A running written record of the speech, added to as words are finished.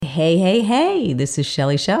Hey, this is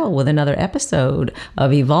Shelley with another episode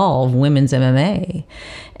of Evolve Women's MMA.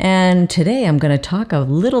 And today I'm going to talk a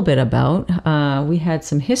little bit about, we had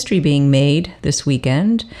some history being made this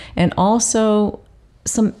weekend and also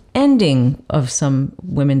some ending of some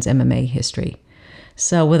women's MMA history.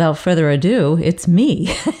 So without further ado, it's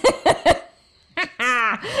me.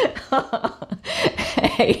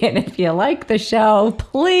 Hey, and if you like the show,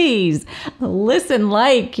 please listen,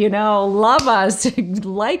 love us,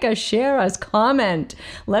 like us, share us, comment.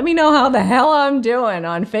 Let me know how the hell I'm doing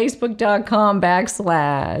on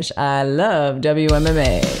Facebook.com/I love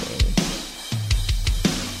WMMA.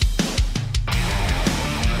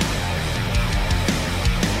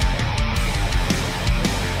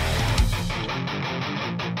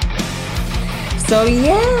 So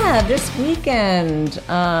yeah, this weekend,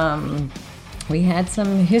 we had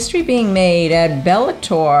some history being made at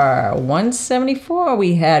Bellator 174.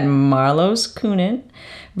 We had Marlos Kunin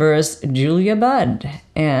versus Julia Budd,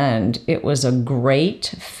 and it was a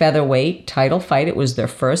great featherweight title fight. It was their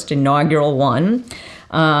first inaugural one.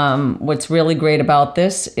 What's really great about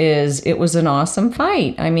this is it was an awesome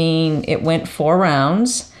fight. I mean, it went 4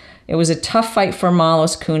 rounds. It was a tough fight for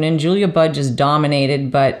Marlos Kunin. Julia Budd just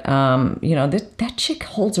dominated, but that chick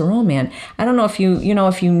holds her own, man. I don't know if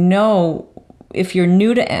if you're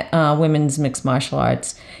new to women's mixed martial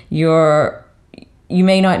arts, you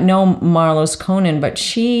may not know Marlos Kunin, but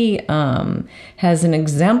she has an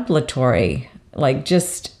exemplary,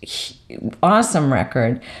 just awesome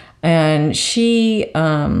record, and she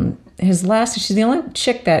she's the only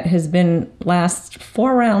chick that has been last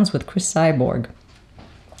 4 rounds with Chris Cyborg.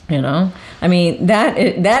 I mean, that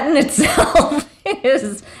in itself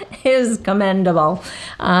is commendable.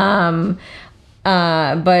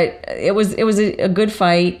 But it was a good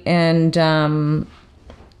fight, and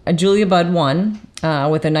Julia Budd won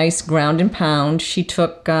with a nice ground and pound. She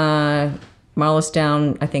took Marlos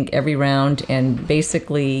down, I think, every round, and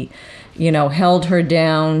basically, held her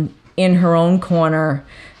down in her own corner.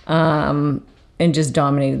 And just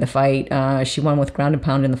dominated the fight. She won with ground and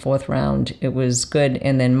pound in the 4th round. It was good.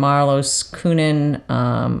 And then Marlos Kunin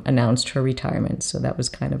announced her retirement. So that was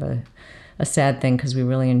kind of a sad thing because we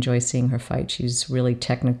really enjoy seeing her fight. She's really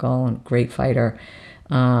technical and a great fighter.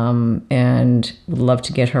 And would love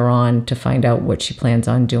to get her on to find out what she plans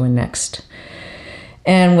on doing next.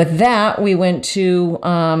 And with that, we went to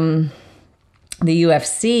the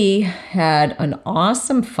UFC, had an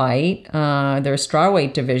awesome fight. Their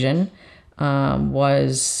strawweight division.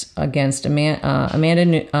 Was against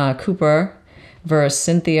Amanda Cooper versus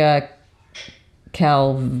Cynthia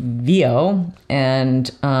Calvillo,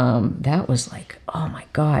 and that was like, oh my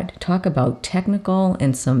God, talk about technical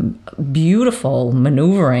and some beautiful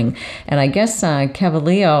maneuvering. And I guess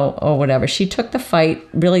Calvillo or whatever, she took the fight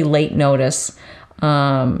really late notice.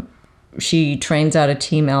 She trains out of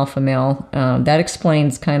Team Alpha Male. That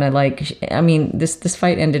explains kind of this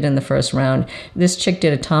fight ended in the 1st round. This chick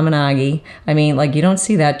did a Tamanagi. I mean, you don't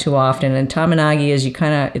see that too often. And Tamanagi is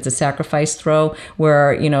it's a sacrifice throw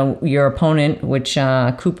where, your opponent, which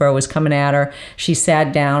Cooper was coming at her, she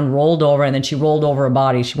sat down, rolled over, and then she rolled over her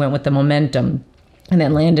body. She went with the momentum and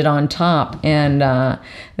then landed on top. And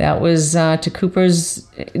that was to Cooper's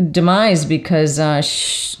demise because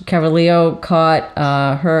Carvalho caught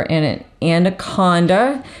her in an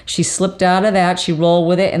anaconda. She slipped out of that. She rolled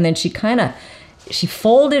with it, and then she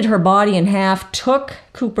folded her body in half, took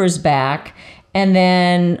Cooper's back, and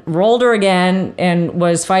then rolled her again and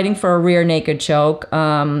was fighting for a rear naked choke.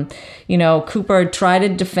 Cooper tried to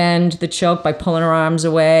defend the choke by pulling her arms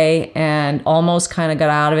away and almost kind of got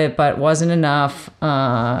out of it, but wasn't enough.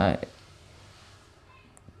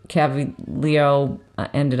 Calvillo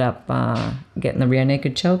ended up getting the rear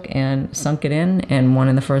naked choke and sunk it in and won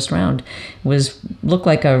in the 1st round. Looked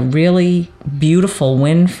like a really beautiful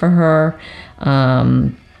win for her.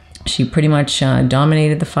 She pretty much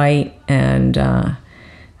dominated the fight, and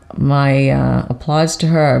my applause to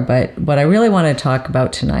her. But what I really want to talk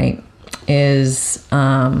about tonight is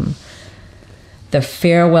the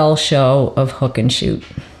farewell show of Hook-n-Shoot.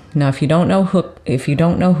 Now, if you don't know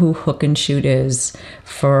who Hook-n-Shoot is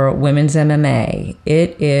for women's MMA,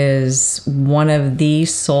 it is one of the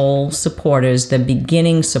sole supporters, the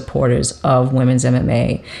beginning supporters of women's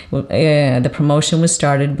MMA. The promotion was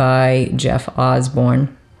started by Jeff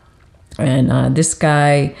Osborne. And this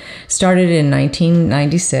guy started in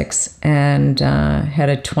 1996 and had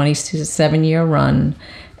a 27-year run.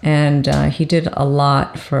 And he did a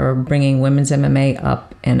lot for bringing women's MMA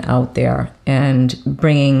up and out there and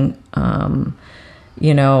bringing,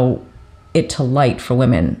 it to light for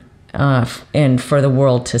women. and for the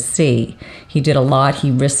world to see. He did a lot.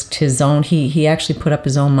 He risked his own. He actually put up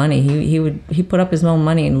his own money. He put up his own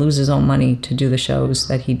money and lose his own money to do the shows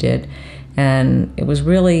that he did, and it was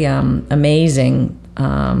really amazing.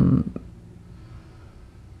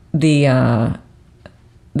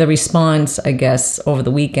 The response, I guess, over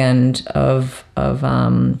the weekend of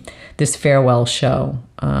this farewell show.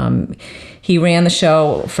 He ran the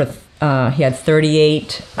show for. He had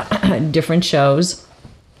 38 different shows.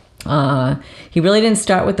 He really didn't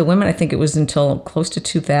start with the women. I think it was until close to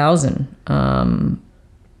 2000,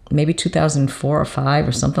 maybe 2004 or 5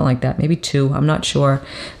 or something like that. Maybe 2. I'm not sure,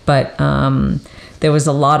 but there was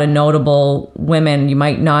a lot of notable women. You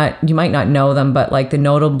might not know them, but like the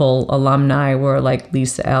notable alumni were like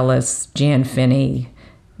Lisa Ellis, Jan Finney,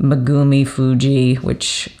 Megumi Fuji,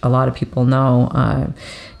 which a lot of people know,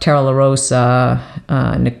 Tara LaRosa,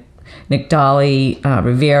 Nick Dolly,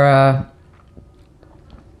 Rivera,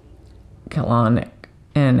 Kalanick,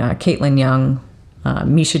 and Caitlin Young,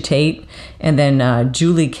 Misha Tate, and then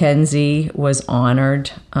Julie Kenzie was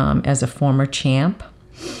honored as a former champ.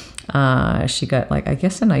 She got, like, I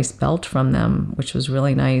guess, a nice belt from them, which was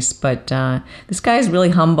really nice. But this guy is really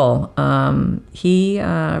humble. He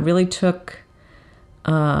really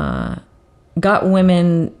got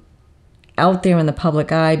women out there in the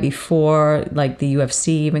public eye before, like, the UFC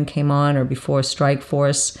even came on, or before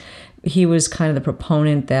Strikeforce. He was kind of the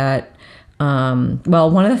proponent that,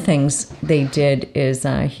 one of the things they did is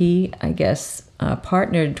he, I guess,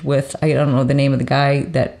 partnered with, I don't know the name of the guy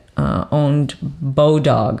that owned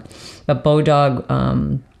Bodog, but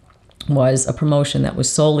Bodog was a promotion that was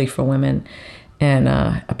solely for women, and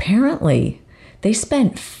apparently they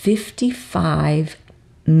spent $55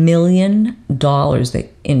 million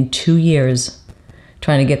in 2 years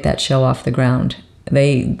trying to get that show off the ground.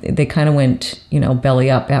 They kind of went,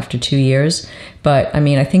 belly up after 2 years. But I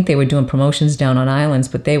mean, I think they were doing promotions down on islands,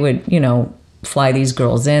 but they would, fly these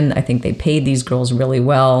girls in. I think they paid these girls really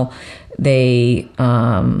well. They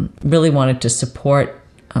really wanted to support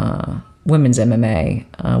women's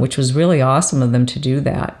MMA, which was really awesome of them to do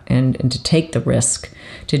that and to take the risk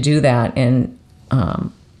to do that. And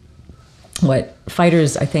what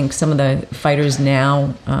fighters, I think some of the fighters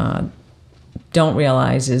now don't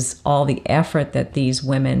realize is all the effort that these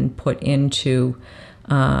women put into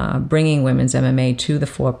bringing women's MMA to the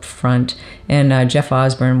forefront. And Jeff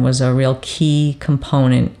Osborne was a real key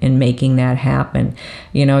component in making that happen.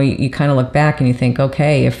 You kind of look back and you think,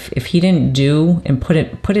 okay, if he didn't do and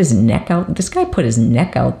put his neck out, this guy put his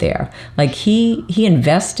neck out there. Like he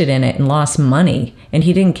invested in it and lost money, and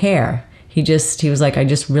he didn't care. He was like, I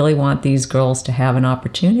just really want these girls to have an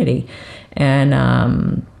opportunity. And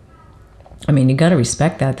I mean, you got to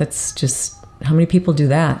respect that. That's just, how many people do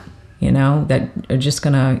that, that are just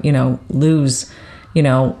going to, lose,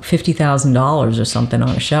 $50,000 or something on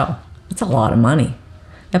a show. That's a lot of money.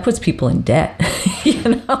 That puts people in debt,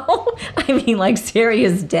 I mean, like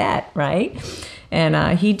serious debt, right?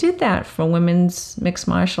 And he did that for women's mixed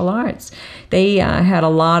martial arts. They had a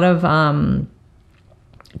lot of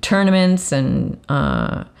tournaments and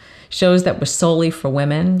shows that were solely for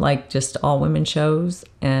women, like just all women shows.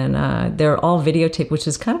 And they're all videotaped, which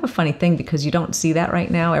is kind of a funny thing because you don't see that right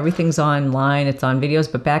now. Everything's online, it's on videos.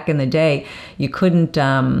 But back in the day, you couldn't,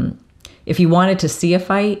 if you wanted to see a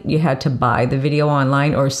fight, you had to buy the video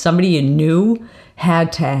online, or somebody you knew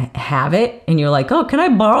had to have it. And you're like, oh, can I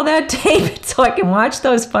borrow that tape so I can watch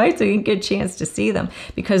those fights so you can get a chance to see them?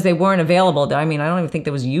 Because they weren't available. I mean, I don't even think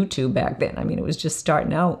there was YouTube back then. I mean, it was just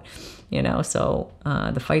starting out. So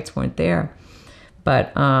the fights weren't there.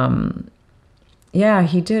 But yeah,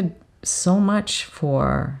 he did so much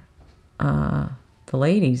for the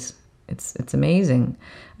ladies. It's amazing.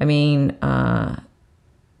 I mean,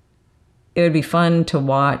 it would be fun to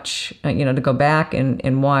watch, to go back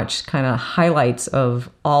and watch kind of highlights of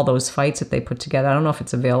all those fights that they put together. I don't know if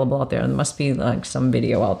it's available out there. There must be like some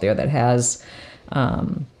video out there that has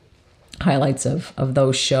highlights of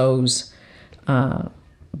those shows.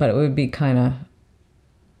 But it would be kind of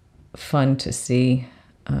fun to see.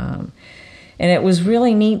 And it was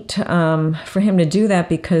really neat for him to do that,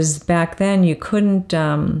 because back then you couldn't,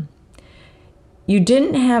 you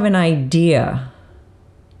didn't have an idea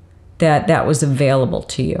that was available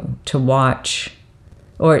to you to watch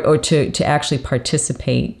or to actually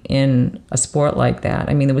participate in a sport like that.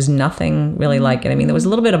 I mean, there was nothing really like it. I mean, there was a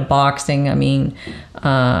little bit of boxing. I mean,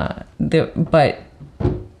 but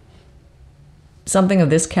something of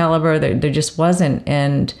this caliber, there just wasn't.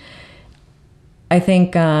 And I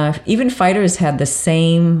think even fighters had the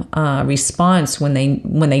same response when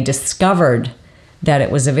they discovered that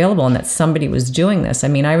it was available and that somebody was doing this. I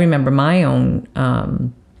mean, I remember my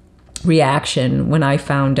own reaction when I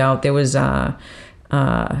found out there was Master,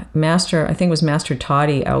 I think it was Master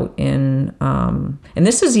Toddy out in, and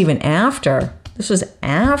this was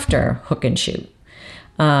after Hook-n-Shoot.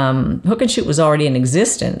 Hook-n-Shoot was already in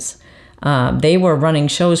existence. They were running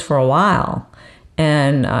shows for a while.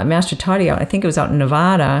 And Master Toddy, I think it was out in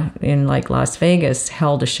Nevada, in like Las Vegas,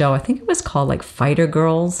 held a show. I think it was called like Fighter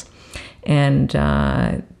Girls. And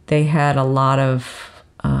they had a lot of,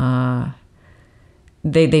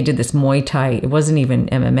 they did this Muay Thai. It wasn't even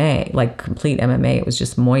MMA, like complete MMA. It was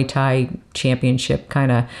just Muay Thai championship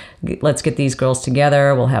kind of, let's get these girls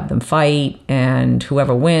together. We'll have them fight. And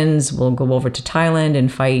whoever wins will go over to Thailand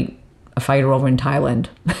and fight a fighter over in Thailand.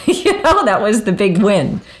 That was the big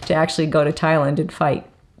win, to actually go to Thailand and fight.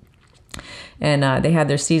 And they had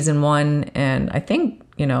their season 1, and I think,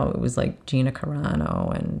 it was like Gina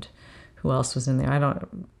Carano and who else was in there? A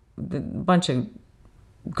bunch of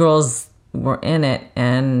girls were in it,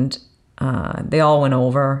 and they all went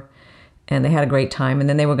over, and they had a great time. And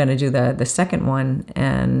then they were going to do the second one,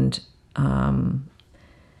 and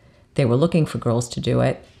they were looking for girls to do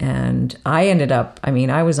it. And I ended up,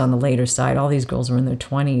 I was on the later side. All these girls were in their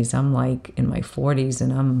 20s. I'm like in my 40s,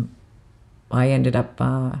 and I ended up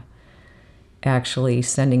actually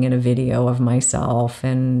sending in a video of myself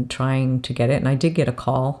and trying to get it. And I did get a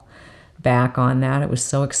call back on that. It was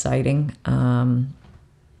so exciting.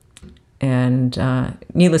 And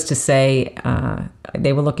needless to say,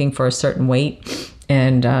 they were looking for a certain weight.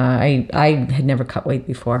 And I had never cut weight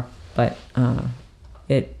before, but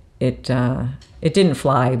it didn't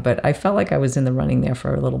fly, but I felt like I was in the running there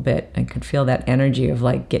for a little bit. I could feel that energy of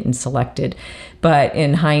like getting selected. But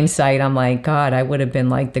in hindsight, I'm like, God, I would have been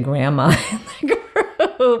like the grandma in the group.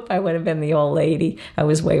 I would have been the old lady. I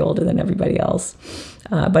was way older than everybody else.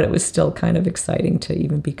 But it was still kind of exciting to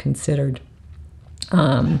even be considered.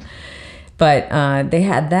 But they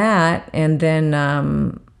had that, and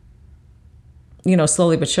then,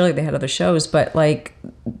 slowly but surely they had other shows. But like,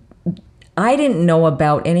 I didn't know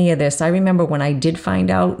about any of this. I remember when I did find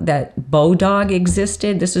out that Bodog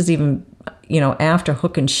existed. This was even, after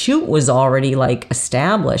Hook-n-Shoot was already like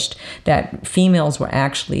established, that females were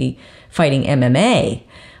actually fighting MMA,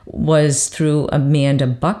 was through Amanda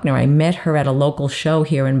Buckner. I met her at a local show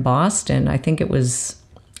here in Boston. I think it was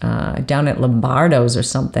down at Lombardo's or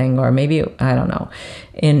something, or maybe, I don't know,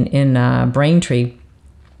 in Braintree,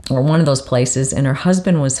 or one of those places. And her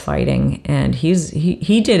husband was fighting, and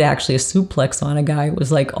he did actually a suplex on a guy. It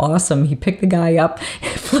was like awesome. He picked the guy up,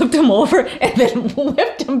 flipped him over, and then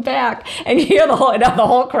whipped him back. And you hear the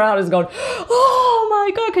whole crowd is going, oh my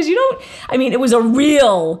God, because it was a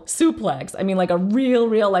real suplex. Like a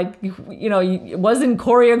real, like, it wasn't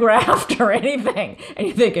choreographed or anything. And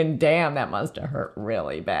you're thinking, damn, that must have hurt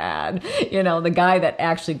really bad. The guy that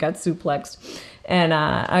actually got suplexed. And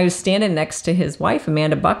I was standing next to his wife,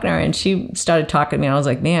 Amanda Buckner, and she started talking to me. And I was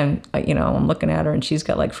like, man, I'm looking at her, and she's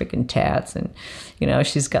got like freaking tats, and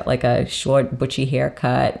she's got like a short butchy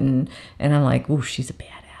haircut, and I'm like, ooh, she's a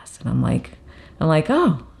badass. And I'm like,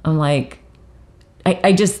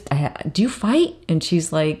 do you fight? And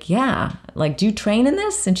she's like, yeah. Like, do you train in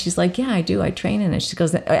this? And she's like, yeah, I do. I train in it. She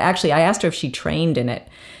goes, actually, I asked her if she trained in it.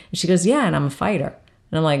 And she goes, yeah, and I'm a fighter.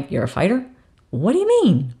 And I'm like, you're a fighter? What do you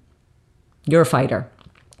mean? You're a fighter.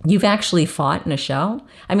 You've actually fought in a show?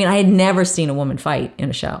 I had never seen a woman fight in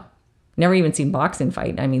a show. Never even seen boxing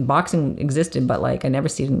fight. Boxing existed, but like I never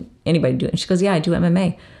seen anybody do it. And she goes, yeah, I do MMA.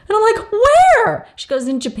 And I'm like, where? She goes,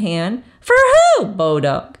 in Japan. For who?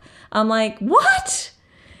 Bodog. I'm like, what?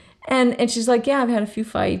 And she's like, yeah, I've had a few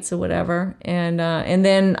fights or whatever. And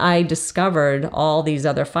then I discovered all these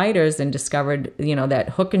other fighters, and discovered, that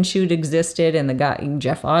Hook-n-Shoot existed, and the guy,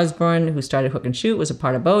 Jeff Osborne, who started Hook-n-Shoot, was a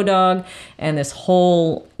part of Bodog. And this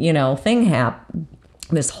whole, thing happened.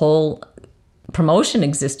 This whole promotion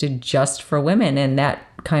existed just for women. And that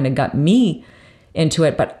kind of got me into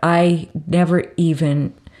it. But I never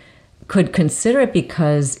even could consider it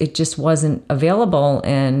because it just wasn't available.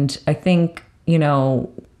 And I think,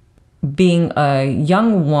 being a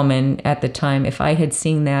young woman at the time, if I had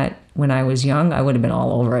seen that when I was young, I would have been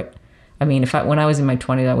all over it. When I was in my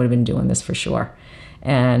 20s, I would have been doing this for sure.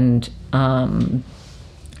 And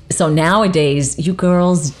so nowadays, you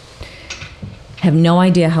girls have no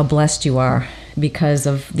idea how blessed you are because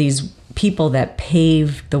of these people that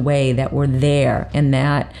paved the way, that were there, and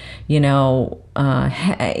that,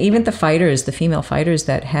 even the fighters, the female fighters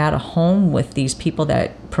that had a home with these people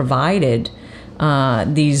that provided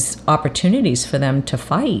these opportunities for them to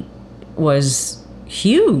fight was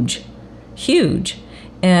huge.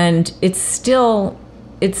 And it's still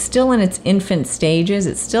in its infant stages.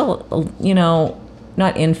 It's still,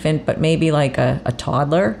 not infant, but maybe like a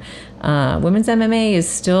toddler. Women's MMA is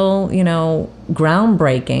still,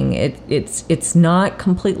 groundbreaking. It's not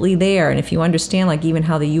completely there. And if you understand, like, even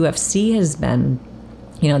how the UFC has been,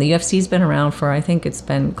 the UFC's been around for, I think it's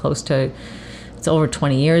been it's over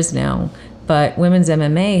 20 years now. But women's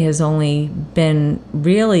MMA has only been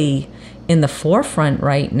really in the forefront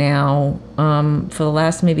right now for the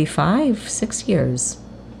last maybe 5-6 years.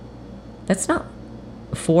 That's not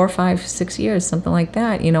 4, 5, 6 years, something like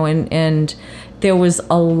that, and there was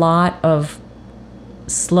a lot of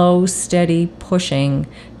slow, steady pushing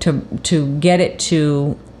to get it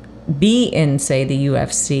to be in, say, the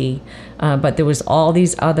UFC, but there was all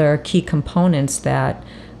these other key components that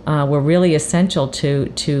were really essential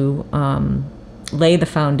to lay the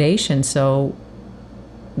foundation so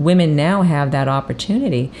women now have that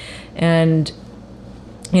opportunity. And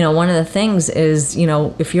one of the things is,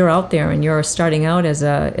 if you're out there and you're starting out as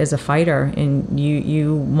a fighter and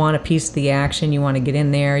you want a piece of the action, you want to get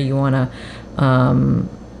in there, you want to,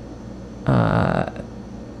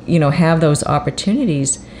 have those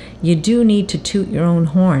opportunities, you do need to toot your own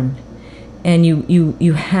horn, and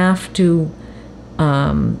you have to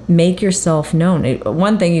make yourself known.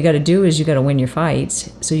 One thing you got to do is you got to win your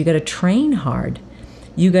fights, so you got to train hard.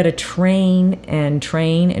 You got to train and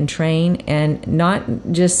train and train, and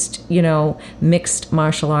not just, mixed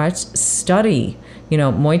martial arts. Study,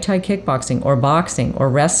 Muay Thai kickboxing or boxing or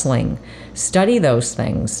wrestling. Study those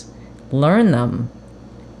things, learn them,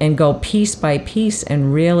 and go piece by piece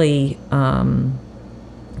and really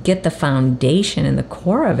get the foundation and the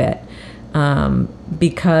core of it,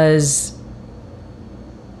 because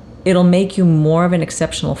it'll make you more of an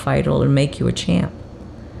exceptional fighter. It'll make you a champ.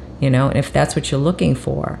 And if that's what you're looking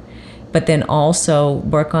for. But then also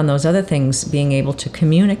work on those other things, being able to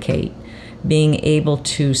communicate, being able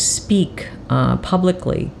to speak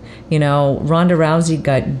publicly. Ronda Rousey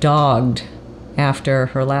got dogged after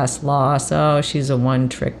her last loss. Oh, she's a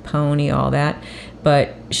one-trick pony, all that.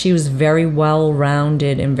 But she was very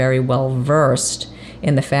well-rounded and very well-versed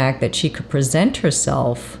in the fact that she could present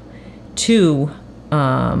herself to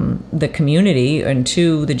the community and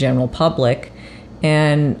to the general public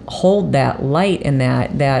and hold that light and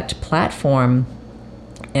that platform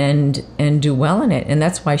and do well in it. And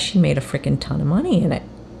that's why she made a freaking ton of money in it,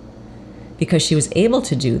 because she was able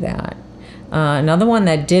to do that. Another one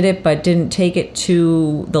that did it but didn't take it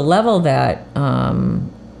to the level that Ronda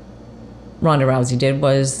Rousey did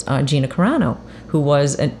was Gina Carano, who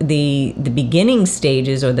was the beginning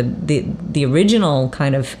stages, or the original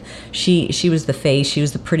kind of, she was the face, she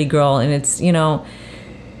was the pretty girl. And it's,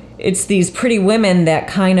 it's these pretty women that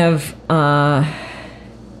kind of, our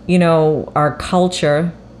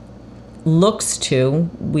culture looks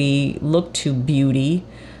to. We look to beauty,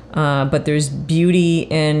 but there's beauty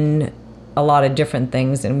in a lot of different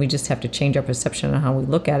things, and we just have to change our perception on how we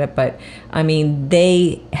look at it. But,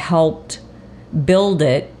 they helped build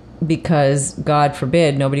it, because, God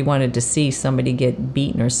forbid, nobody wanted to see somebody get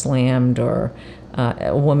beaten or slammed, or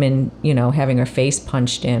a woman, having her face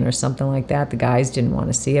punched in or something like that. The guys didn't want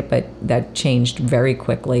to see it, but that changed very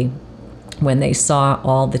quickly when they saw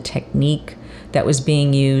all the technique that was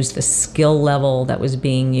being used, the skill level that was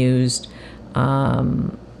being used.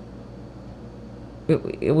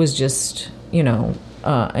 It was just,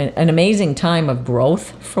 an amazing time of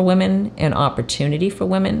growth for women and opportunity for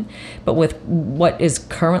women. But with what is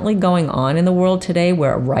currently going on in the world today,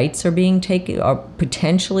 where rights are being taken, are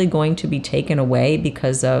potentially going to be taken away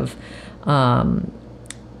because of,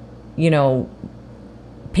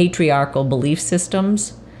 patriarchal belief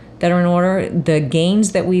systems that are in order, the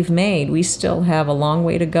gains that we've made, we still have a long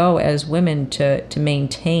way to go as women to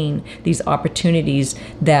maintain these opportunities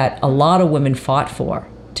that a lot of women fought for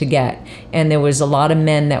to get. And there was a lot of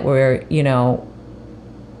men that were,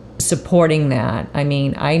 supporting that.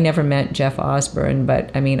 I never met Jeff Osborne,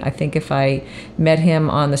 but I think if I met him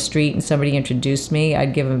on the street and somebody introduced me,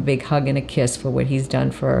 I'd give him a big hug and a kiss for what he's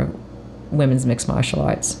done for women's mixed martial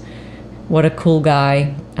arts. What a cool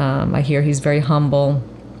guy. I hear he's very humble.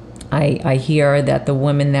 I hear that the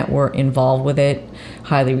women that were involved with it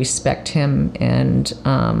highly respect him and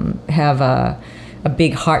have a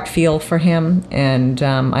big heart feel for him. And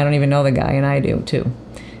I don't even know the guy, and I do too,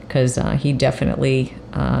 because he definitely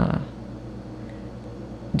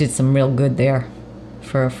did some real good there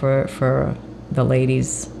for the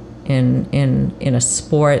ladies in a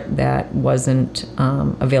sport that wasn't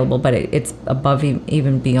available. But it's above,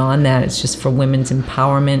 even beyond that. It's just for women's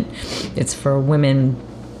empowerment. It's for women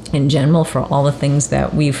in general, for all the things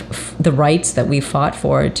that the rights that we fought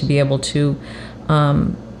for, to be able to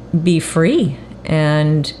be free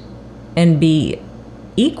and be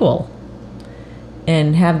equal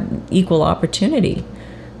and have equal opportunity.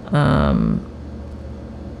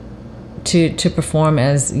 to perform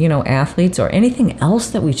as, you know, athletes or anything else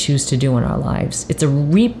that we choose to do in our lives. It's a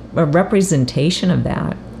representation of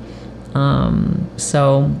that.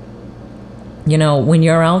 So, you know, when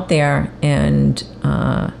you're out there and,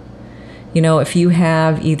 you know, if you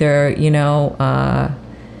have either, you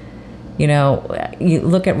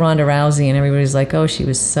look at Ronda Rousey and everybody's like, oh, she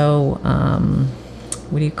was so,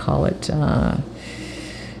 what do you call it?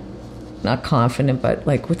 Not confident, but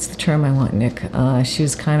like, what's the term I want, Nick? She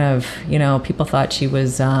was kind of, you know, people thought she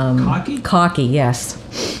was cocky. Cocky, yes.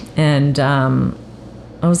 And I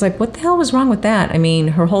was like, what the hell was wrong with that? I mean,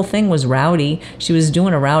 her whole thing was rowdy. She was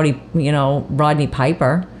doing a rowdy, you know, Rodney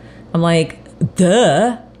Piper. I'm like,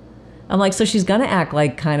 duh. I'm like, so she's gonna act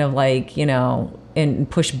like kind of like, you know, and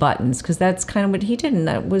push buttons, because that's kind of what he did, and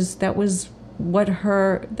that was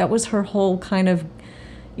her whole kind of,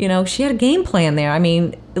 you know, she had a game plan there. I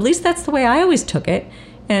mean, at least that's the way I always took it.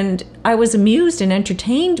 And I was amused and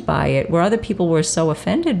entertained by it, where other people were so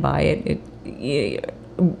offended by it.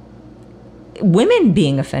 Women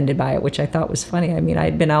being offended by it, which I thought was funny. I mean,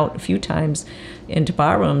 I'd been out a few times into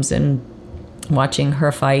bar rooms and watching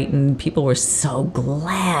her fight, and people were so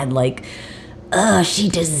glad, like, she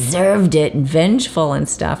deserved it, and vengeful and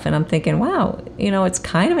stuff. And I'm thinking, wow, you know, it's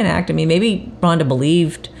kind of an act. I mean, maybe Ronda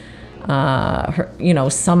believed her, you know,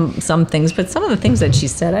 some things, but some of the things that she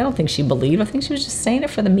said, I don't think she believed. I think she was just saying it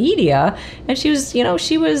for the media, and she was, you know,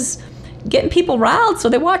 she was getting people riled so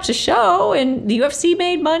they watched the show, and the UFC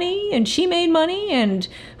made money, and she made money, and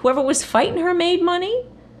whoever was fighting her made money.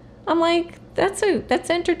 I'm like, that's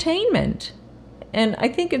entertainment. And I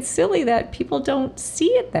think it's silly that people don't see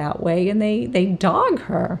it that way, and they dog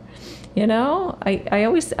her. You know,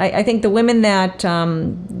 I think the women that,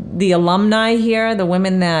 the alumni here, the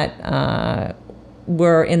women that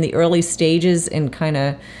were in the early stages and kind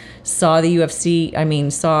of saw the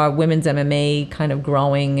UFC, saw women's MMA kind of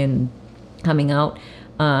growing and coming out,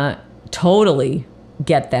 totally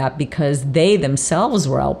get that, because they themselves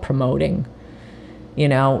were out promoting. You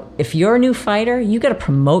know, if you're a new fighter, you got to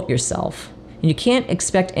promote yourself. And you can't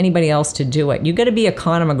expect anybody else to do it. You got to be a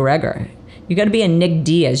Conor McGregor. You got to be a Nick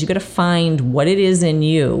Diaz. You got to find what it is in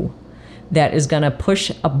you that is going to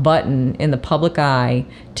push a button in the public eye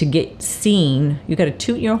to get seen. You got to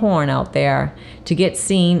toot your horn out there to get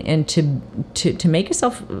seen and to make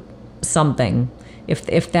yourself something,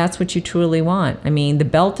 if that's what you truly want. I mean, the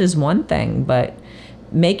belt is one thing, but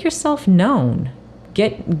make yourself known.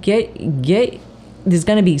 Get. There's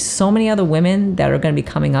going to be so many other women that are going to be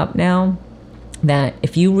coming up now, that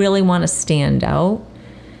if you really want to stand out,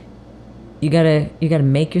 you gotta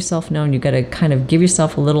make yourself known. You gotta kind of give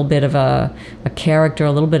yourself a little bit of a character,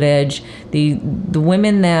 a little bit of edge. The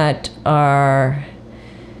women that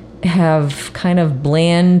have kind of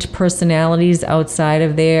bland personalities outside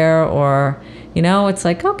of there, or, you know, it's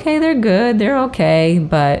like, okay, they're good, they're okay,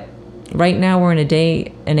 but right now we're in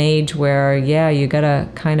an age where, yeah, you gotta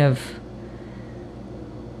kind of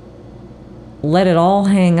let it all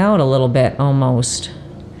hang out a little bit almost,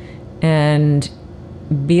 and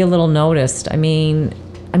be a little noticed. I mean,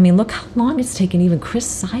 look how long it's taken even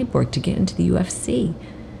Chris Cyborg to get into the UFC.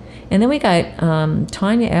 And then we got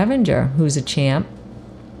Tanya Evinger, who's a champ,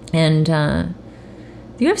 and the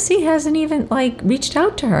UFC hasn't even reached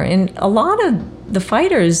out to her. And a lot of the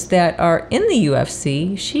fighters that are in the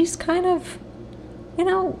UFC, she's kind of, you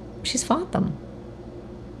know, she's fought them.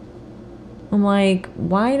 I'm like,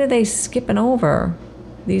 why are they skipping over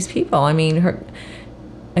these people? I mean,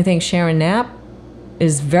 I think Sharon Knapp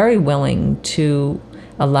is very willing to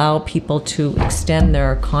allow people to extend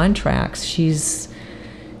their contracts. She's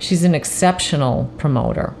an exceptional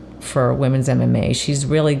promoter for women's MMA. She's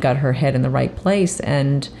really got her head in the right place,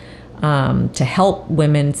 and to help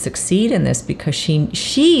women succeed in this, because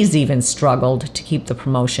she's even struggled to keep the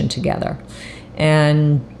promotion together.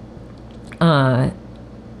 And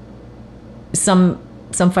some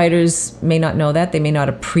fighters may not know that. They may not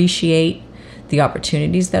appreciate the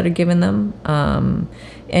opportunities that are given them.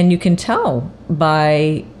 And you can tell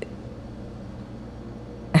by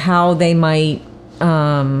how they might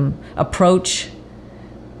approach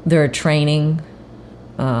their training,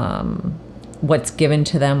 what's given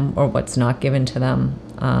to them or what's not given to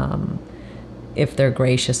them, if they're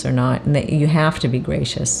gracious or not. And you have to be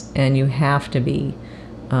gracious, and you have to be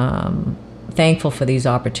thankful for these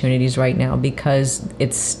opportunities right now, because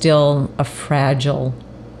it's still a fragile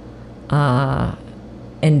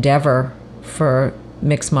endeavor for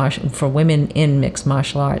women in mixed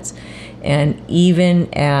martial arts. And even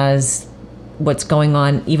as what's going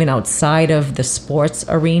on even outside of the sports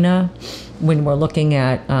arena, when we're looking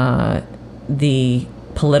at the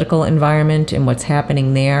political environment and what's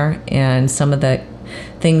happening there, and some of the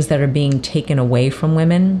things that are being taken away from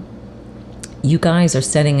women, you guys are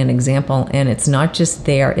setting an example, and it's not just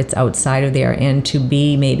there, it's outside of there. And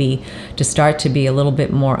to start to be a little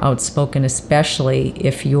bit more outspoken, especially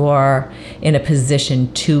if you're in a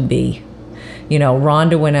position to be. You know,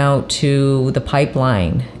 Rhonda went out to the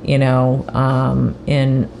pipeline, you know,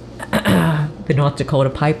 in the North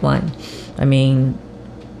Dakota pipeline. I mean,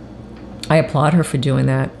 I applaud her for doing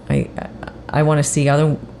that. I want to see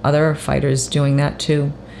other fighters doing that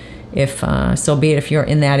too. If so be it, if you're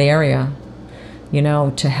in that area, you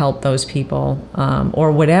know, to help those people,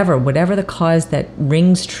 or whatever the cause that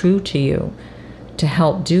rings true to you, to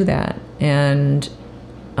help do that. And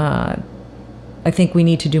I think we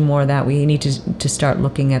need to do more of that. We need to start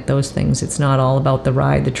looking at those things. It's not all about the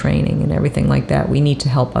ride, the training, and everything like that. We need to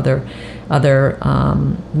help we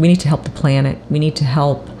need to help the planet. We need to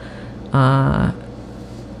help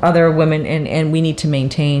other women, and we need to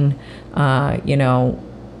maintain, you know,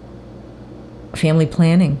 family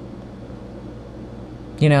planning.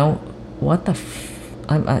 You know, what the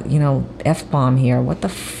you know, F-bomb here. What the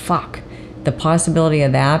fuck? The possibility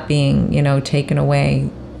of that being, you know, taken away,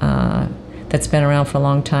 that's been around for a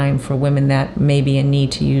long time for women that may be in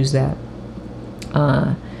need to use that.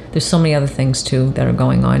 There's so many other things, too, that are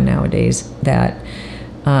going on nowadays that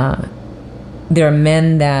there are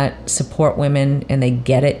men that support women and they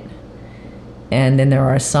get it, and then there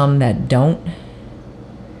are some that don't.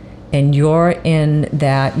 And you're in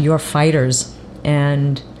that, you're fighters,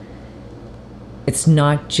 and it's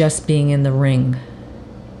not just being in the ring.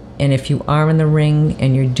 And if you are in the ring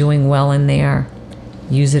and you're doing well in there,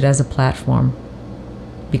 use it as a platform,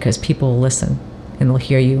 because people will listen and they'll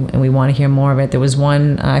hear you, and we want to hear more of it. There was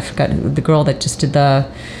one, I forgot, the girl that just did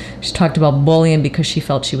she talked about bullying because she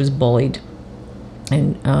felt she was bullied.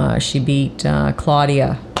 And she beat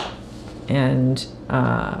Claudia, and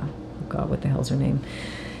oh God, what the hell's her name?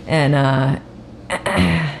 And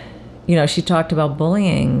you know, she talked about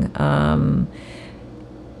bullying.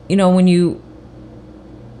 You know,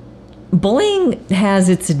 bullying has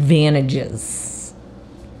its advantages,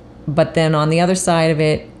 but then on the other side of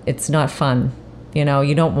it, it's not fun. You know,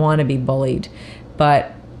 you don't want to be bullied,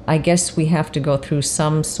 but I guess we have to go through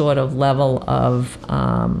some sort of level of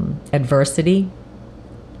adversity,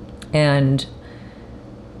 and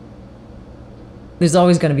there's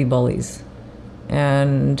always going to be bullies,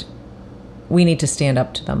 and we need to stand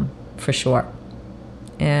up to them for sure.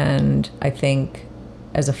 And I think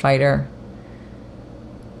as a fighter,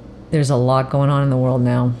 there's a lot going on in the world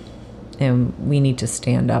now, and we need to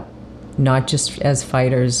stand up, not just as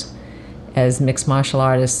fighters, as mixed martial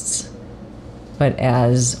artists, but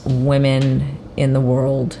as women in the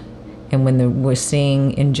world. And when we're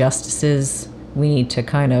seeing injustices, we need to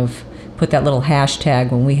kind of put that little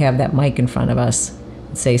hashtag when we have that mic in front of us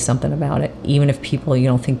and say something about it, even if you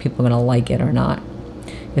don't think people are going to like it or not.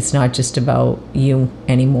 It's not just about you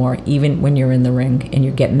anymore. Even when you're in the ring and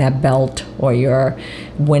you're getting that belt, or you're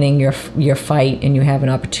winning your fight and you have an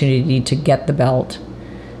opportunity to get the belt,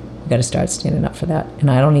 you got to start standing up for that. And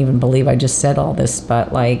I don't even believe I just said all this,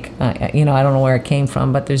 but like, you know, I don't know where it came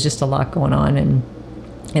from, but there's just a lot going on in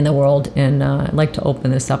the world. And I'd like to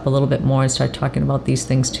open this up a little bit more and start talking about these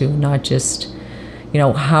things too, not just, you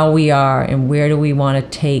know, how we are and where do we want to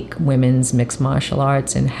take women's mixed martial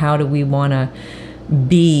arts, and how do we want to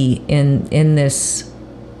be in this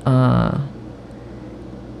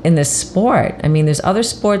sport. I mean, there's other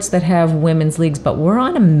sports that have women's leagues, but we're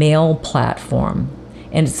on a male platform,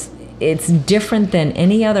 and it's different than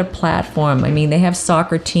any other platform. I mean, they have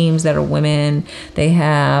soccer teams that are women. They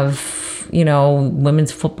have, you know,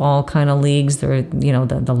 women's football kind of leagues. They're, you know,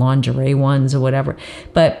 the lingerie ones or whatever.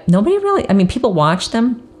 But nobody really, I mean, people watch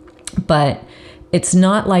them, but it's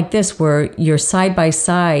not like this where you're side by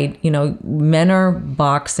side. You know, men are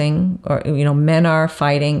boxing, or, you know, men are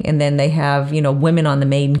fighting, and then they have, you know, women on the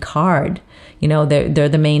main card. You know, they're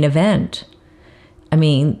the main event. I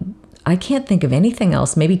mean, I can't think of anything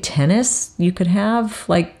else. Maybe tennis, you could have,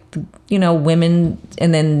 like, you know, women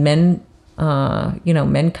and then men, you know,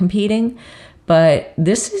 men competing. But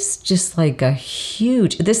this is just like a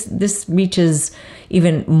huge, this reaches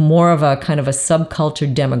even more of a kind of a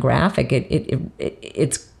subculture demographic.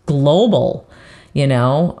 It's global, you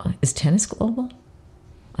know. Is tennis global?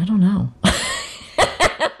 I don't know.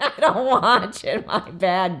 I don't watch it. My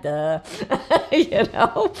bad, you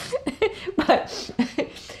know. But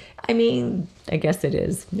I mean, I guess it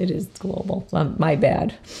is. It is global. My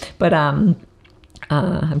bad. But I'm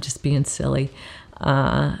just being silly.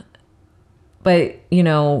 But, you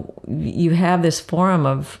know, you have this forum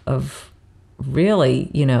of really,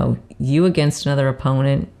 you against another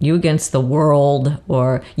opponent, you against the world,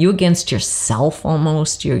 or you against yourself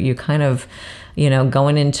almost. You're kind of,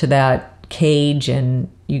 going into that cage, and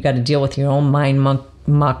you got to deal with your own mind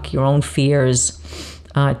muck, your own fears,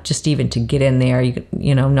 just even to get in there,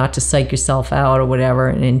 not to psych yourself out or whatever,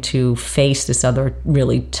 and to face this other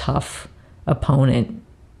really tough opponent.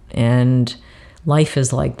 And life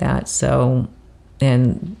is like that. So,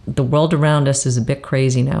 and the world around us is a bit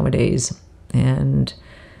crazy nowadays. And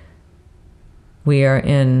we are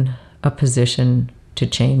in a position to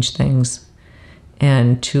change things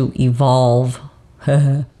and to evolve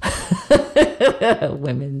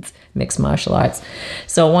women's mixed martial arts.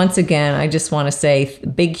 So once again, I just want to say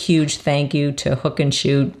big, huge thank you to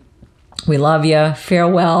Hook-n-Shoot. We love you.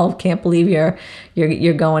 Farewell. Can't believe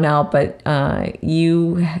you're going out, but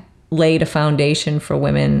you laid a foundation for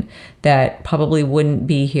women that probably wouldn't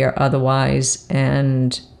be here otherwise,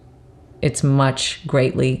 and it's much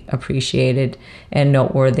greatly appreciated and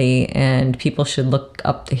noteworthy, and people should look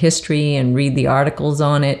up the history and read the articles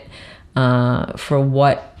on it for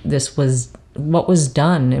what was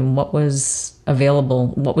done and what was available,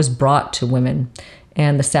 what was brought to women,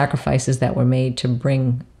 and the sacrifices that were made to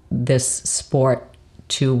bring this sport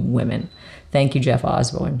to women. Thank you, Jeff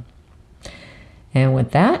Osborne. And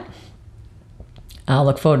with that, I'll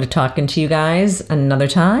look forward to talking to you guys another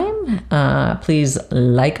time. Please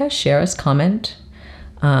like us, share us, comment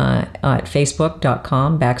at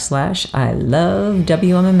facebook.com/I love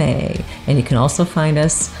WMMA. And you can also find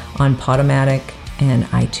us on Podomatic and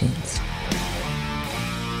iTunes.